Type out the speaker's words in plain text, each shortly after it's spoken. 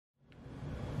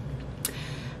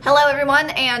Hello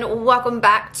everyone and welcome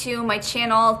back to my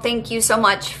channel. Thank you so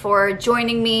much for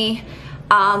joining me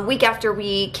week after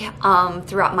week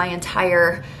throughout my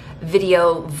entire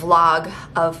video vlog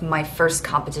of my first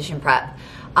competition prep.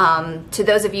 To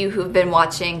those of you who've been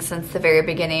watching since the very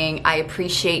beginning, I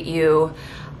appreciate you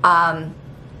and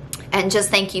just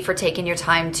thank you for taking your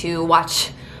time to watch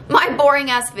my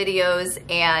boring ass videos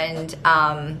and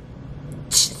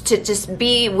to just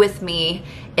be with me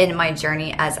in my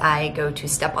journey as I go to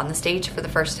step on the stage for the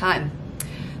first time.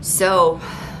 So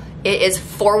it is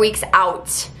 4 weeks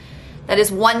out. That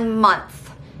is 1 month,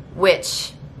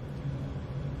 which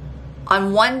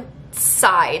on one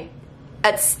side,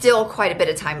 that's still quite a bit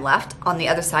of time left. On the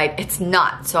other side, it's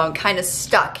not. So I'm kind of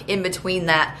stuck in between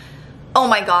that, oh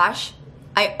my gosh,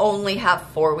 I only have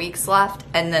 4 weeks left,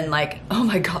 and then like, oh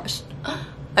my gosh,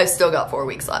 I've still got 4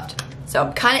 weeks left. So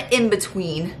I'm kind of in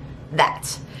between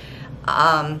that.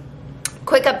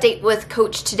 Quick update with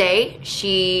Coach today.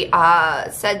 She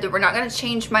said that we're not going to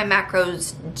change my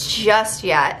macros just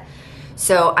yet.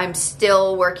 So I'm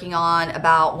still working on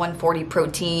about 140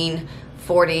 protein,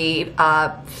 40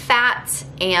 fat,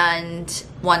 and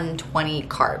 120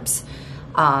 carbs.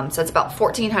 So it's about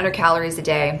 1,400 calories a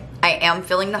day. I am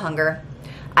feeling the hunger.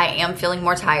 I am feeling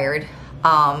more tired,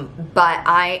 but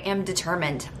I am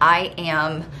determined. I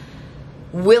am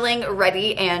willing,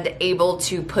 ready, and able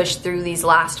to push through these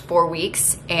last 4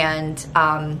 weeks, and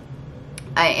I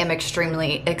am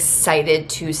extremely excited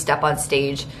to step on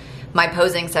stage. My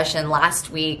posing session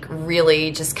last week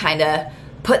really just kind of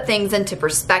put things into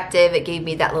perspective. It gave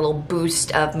me that little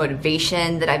boost of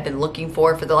motivation that I've been looking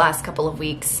for the last couple of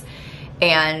weeks.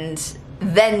 And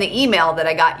then the email that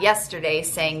I got yesterday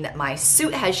saying that my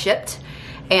suit has shipped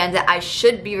and that I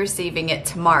should be receiving it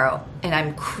tomorrow, and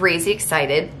I'm crazy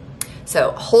excited.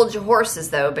 So hold your horses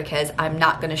though, because I'm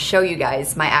not gonna show you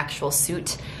guys my actual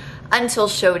suit until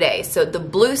show day. So the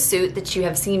blue suit that you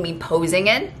have seen me posing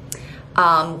in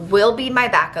will be my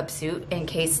backup suit in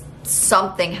case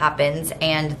something happens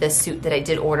and the suit that I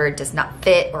did order does not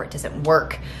fit or it doesn't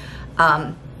work.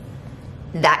 In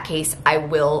that case, I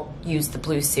will use the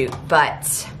blue suit,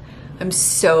 but I'm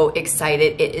so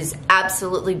excited. It is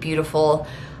absolutely beautiful.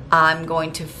 I'm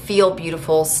going to feel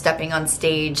beautiful stepping on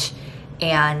stage.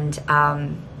 And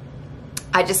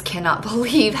I just cannot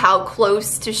believe how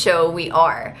close to show we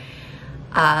are.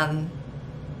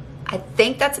 I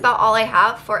think that's about all I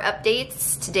have for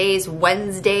updates. Today's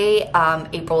Wednesday,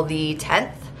 April the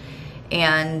 10th,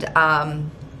 and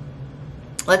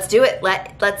let's do it.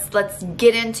 Let's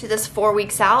get into this 4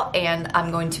 weeks out, and I'm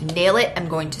going to nail it. I'm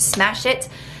going to smash it.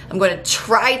 I'm going to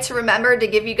try to remember to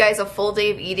give you guys a full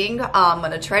day of eating. I'm going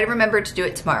to try to remember to do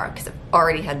it tomorrow because I've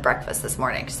already had breakfast this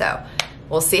morning. So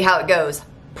we'll see how it goes.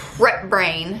 Prep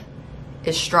brain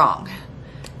is strong.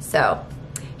 So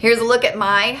here's a look at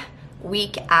my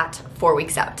week at 4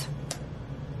 weeks out.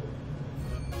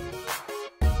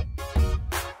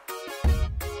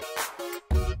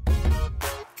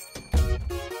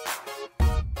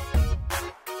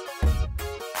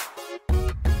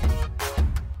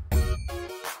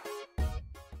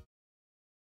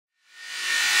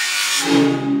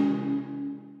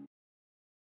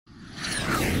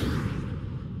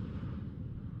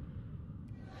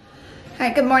 All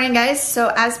right, good morning guys.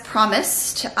 So as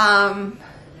promised,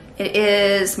 it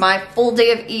is my full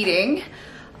day of eating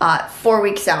 4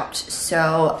 weeks out.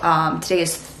 So today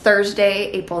is Thursday,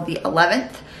 April the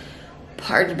 11th.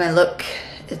 Pardon my look.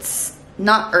 It's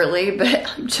not early, but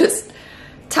I'm just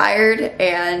tired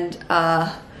and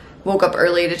woke up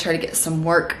early to try to get some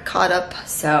work caught up.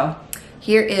 So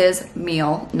here is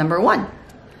meal number one. All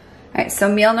right, so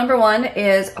meal number one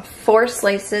is 4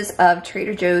 slices of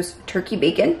Trader Joe's turkey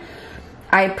bacon.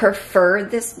 I prefer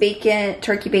this bacon,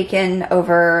 turkey bacon,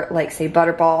 over like say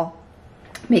Butterball,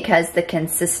 because the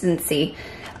consistency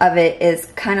of it is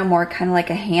kind of like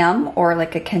a ham or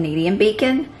like a Canadian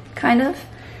bacon kind of.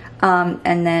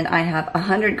 And then I have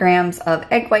 100 grams of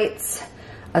egg whites,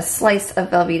 a slice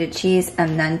of Velveeta cheese,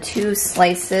 and then 2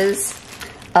 slices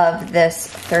of this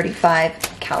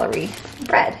 35 calorie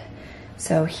bread.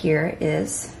 So here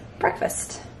is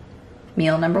breakfast,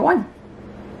 meal number one.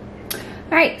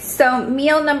 All right, so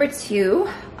meal number two,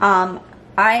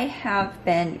 I have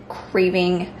been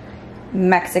craving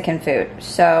Mexican food.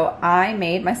 So I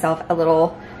made myself a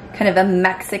little kind of a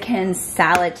Mexican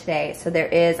salad today. So there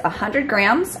is 100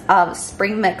 grams of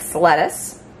spring mix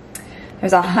lettuce.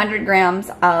 There's 100 grams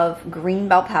of green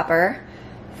bell pepper,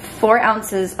 4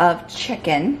 ounces of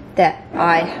chicken that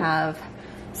I have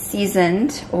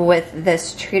seasoned with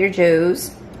this Trader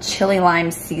Joe's chili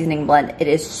lime seasoning blend. It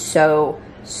is so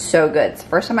good. It's the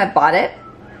first time I bought it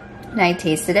and I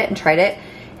tasted it and tried it,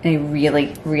 I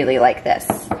really, really like this.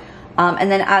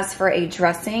 And then as for a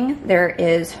dressing, there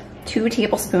is 2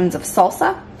 tablespoons of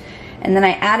salsa. And then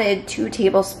I added 2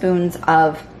 tablespoons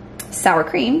of sour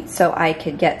cream so I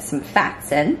could get some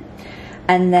fats in.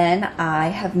 And then I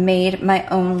have made my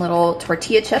own little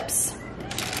tortilla chips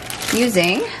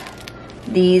using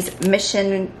these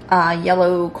Mission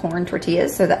yellow corn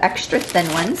tortillas, so the extra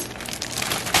thin ones.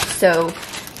 So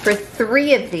for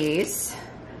 3 of these,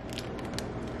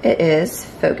 it is,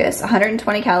 focus,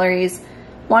 120 calories,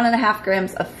 1.5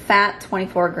 grams of fat,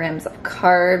 24 grams of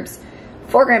carbs,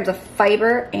 4 grams of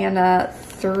fiber, and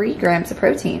 3 grams of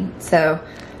protein. So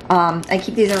I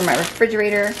keep these in my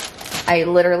refrigerator. I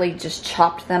literally just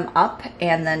chopped them up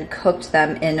and then cooked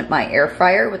them in my air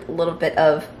fryer with a little bit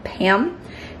of Pam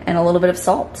and a little bit of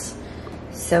salt.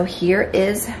 So here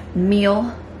is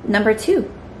meal number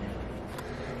 2.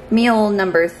 Meal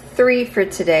number 3 for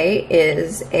today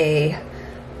is a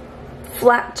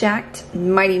flat-jacked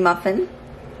Mighty Muffin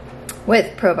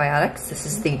with probiotics. This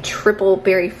is the triple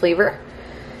berry flavor.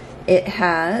 It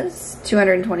has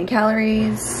 220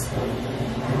 calories,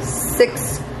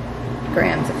 6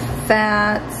 grams of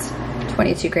fat,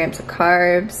 22 grams of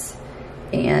carbs,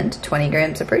 and 20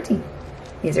 grams of protein.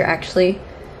 These are actually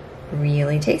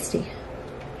really tasty.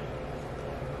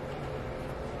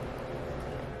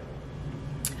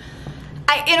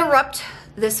 I interrupt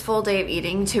this full day of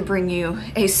eating to bring you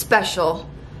a special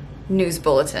news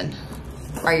bulletin.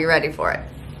 Are you ready for it?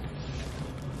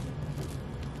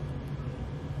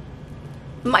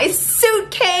 My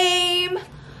suit came!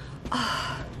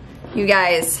 Oh, you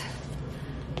guys,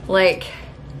 like,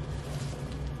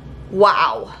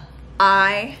 wow.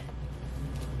 I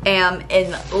am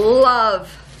in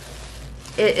love.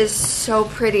 It is so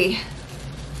pretty.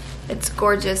 It's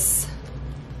gorgeous.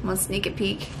 I'm gonna sneak a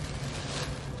peek,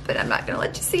 but I'm not gonna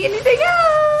let you see anything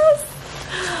else.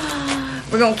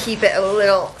 We're gonna keep it a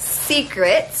little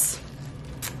secret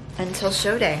until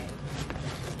show day.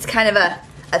 It's kind of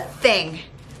a thing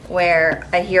where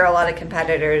I hear a lot of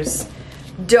competitors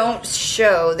don't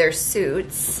show their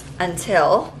suits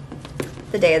until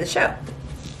the day of the show.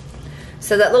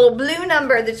 So that little blue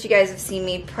number that you guys have seen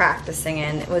me practicing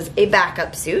in was a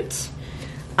backup suit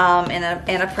and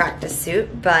a practice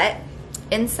suit, but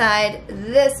inside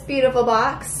this beautiful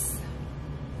box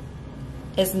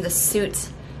is the suit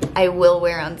I will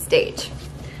wear on stage.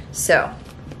 So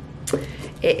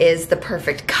it is the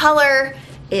perfect color.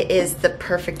 It is the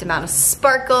perfect amount of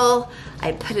sparkle.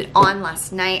 I put it on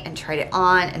last night and tried it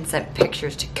on and sent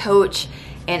pictures to Coach,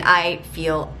 and I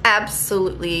feel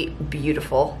absolutely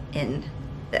beautiful in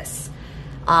this.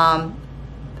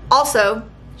 Also,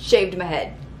 shaved my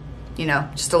head. You know,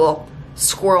 just a little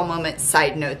squirrel moment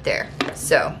side note there.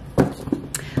 So,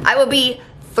 I will be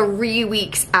 3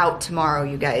 weeks out tomorrow,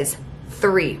 you guys.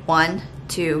 3. 1,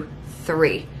 2,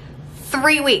 3.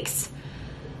 3 weeks.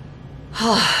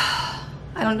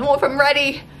 I don't know if I'm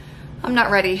ready. I'm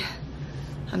not ready.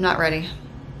 I'm not ready,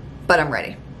 but I'm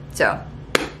ready. So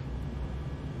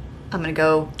I'm gonna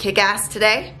go kick ass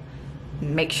today,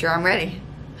 make sure I'm ready.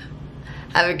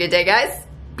 Have a good day, guys.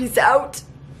 Peace out.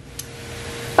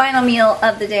 Final meal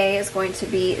of the day is going to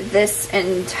be this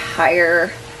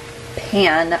entire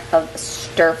pan of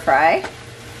stir fry.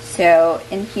 So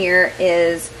in here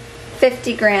is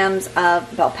 50 grams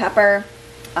of bell pepper,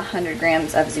 100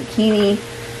 grams of zucchini,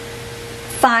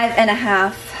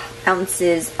 5.5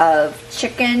 ounces of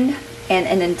chicken, and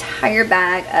an entire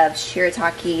bag of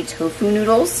shirataki tofu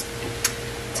noodles,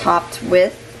 topped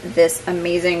with this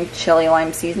amazing chili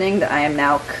lime seasoning that I am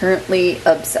now currently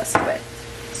obsessed with.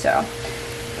 So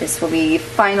this will be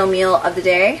final meal of the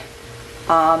day,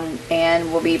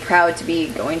 and we'll be proud to be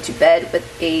going to bed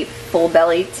with a full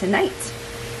belly tonight.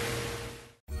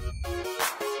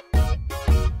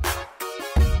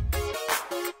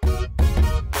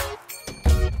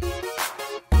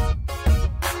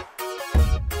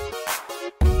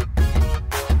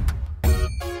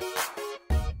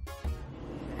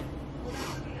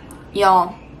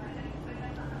 Y'all,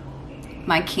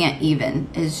 my can't even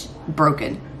is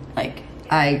broken. Like,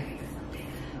 my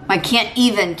can't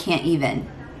even.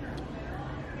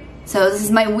 So this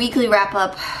is my weekly wrap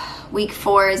up. Week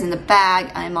 4 is in the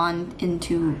bag. I'm on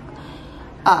into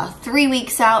 3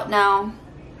 weeks out now,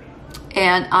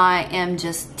 and I am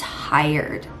just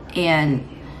tired and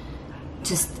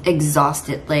just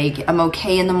exhausted. Like, I'm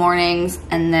okay in the mornings,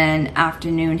 and then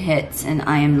afternoon hits and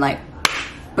I am like,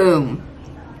 boom.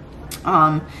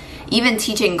 Even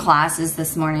teaching classes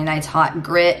this morning, I taught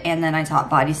grit and then I taught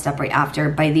body step right after.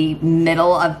 By the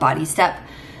middle of body step,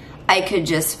 I could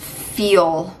just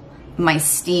feel my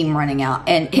steam running out,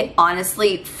 and it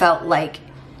honestly felt like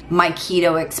my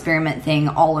keto experiment thing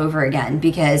all over again,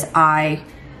 because I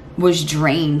was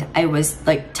drained. I was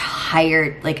like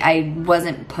tired. Like I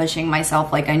wasn't pushing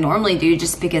myself like I normally do,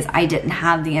 just because I didn't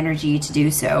have the energy to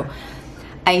do so.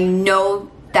 I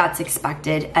know that's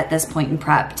expected at this point in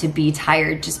prep, to be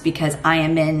tired, just because I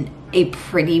am in a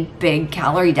pretty big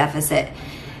calorie deficit,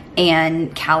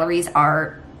 and calories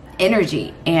are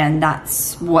energy, and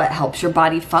that's what helps your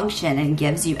body function and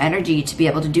gives you energy to be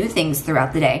able to do things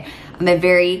throughout the day. I'm a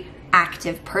very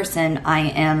active person. I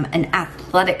am an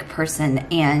athletic person,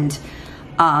 and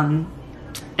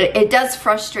it does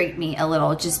frustrate me a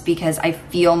little, just because I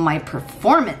feel my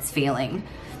performance failing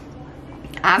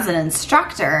as an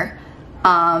instructor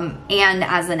and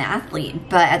as an athlete,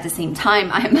 but at the same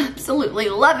time I'm absolutely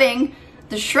loving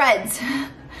the shreds.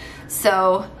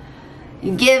 So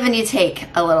you give and you take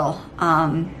a little.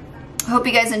 Hope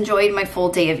you guys enjoyed my full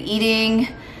day of eating,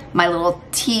 my little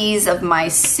tease of my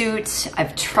suit.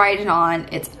 I've tried it on.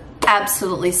 It's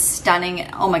absolutely stunning.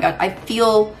 Oh my God, I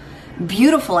feel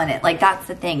beautiful in it. Like that's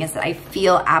the thing, is that I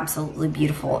feel absolutely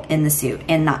beautiful in the suit,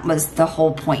 and that was the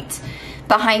whole point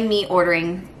behind me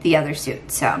ordering the other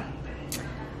suit. So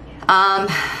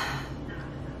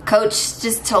coach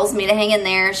just tells me to hang in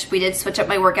there. We did switch up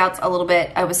my workouts a little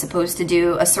bit. I was supposed to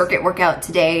do a circuit workout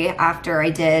today after I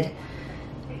did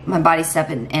my body step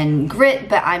and grit,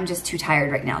 but I'm just too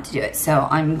tired right now to do it. So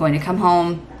I'm going to come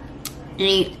home,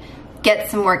 eat, get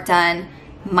some work done,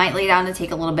 might lay down and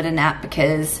take a little bit of nap,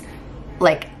 because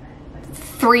like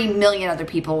 3 million other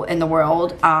people in the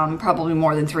world, probably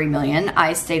more than 3 million,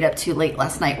 I stayed up too late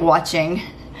last night watching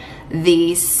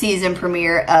the season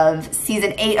premiere of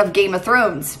season 8 of Game of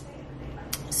Thrones.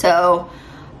 So,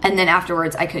 and then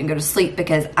afterwards I couldn't go to sleep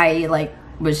because I like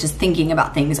was just thinking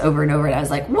about things over and over, and I was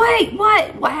like, wait,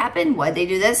 what happened? Why'd they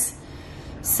do this?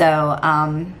 So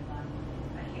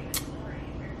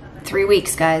 3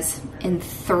 weeks, guys. In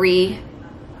 3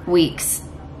 weeks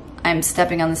I'm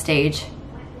stepping on the stage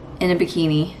in a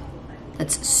bikini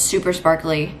that's super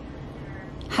sparkly,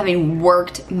 having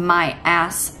worked my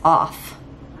ass off,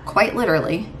 quite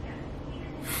literally,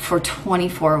 for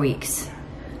 24 weeks.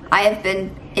 I have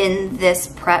been in this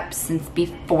prep since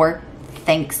before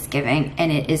Thanksgiving,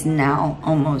 and it is now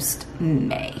almost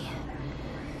May.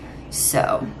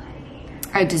 So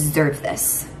I deserve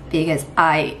this, because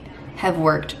I have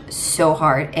worked so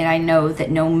hard, and I know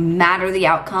that no matter the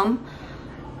outcome,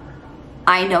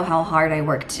 I know how hard I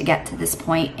worked to get to this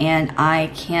point, and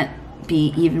I can't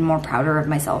be even more prouder of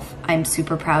myself. I'm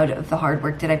super proud of the hard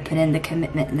work that I've put in, the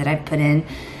commitment that I've put in,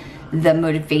 the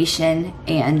motivation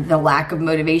and the lack of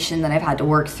motivation that I've had to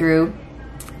work through.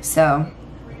 So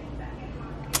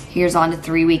here's on to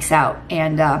 3 weeks out,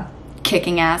 and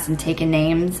kicking ass and taking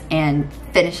names and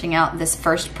finishing out this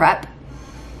first prep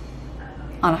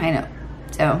on a high note.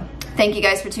 So thank you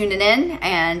guys for tuning in,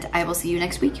 and I will see you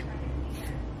next week.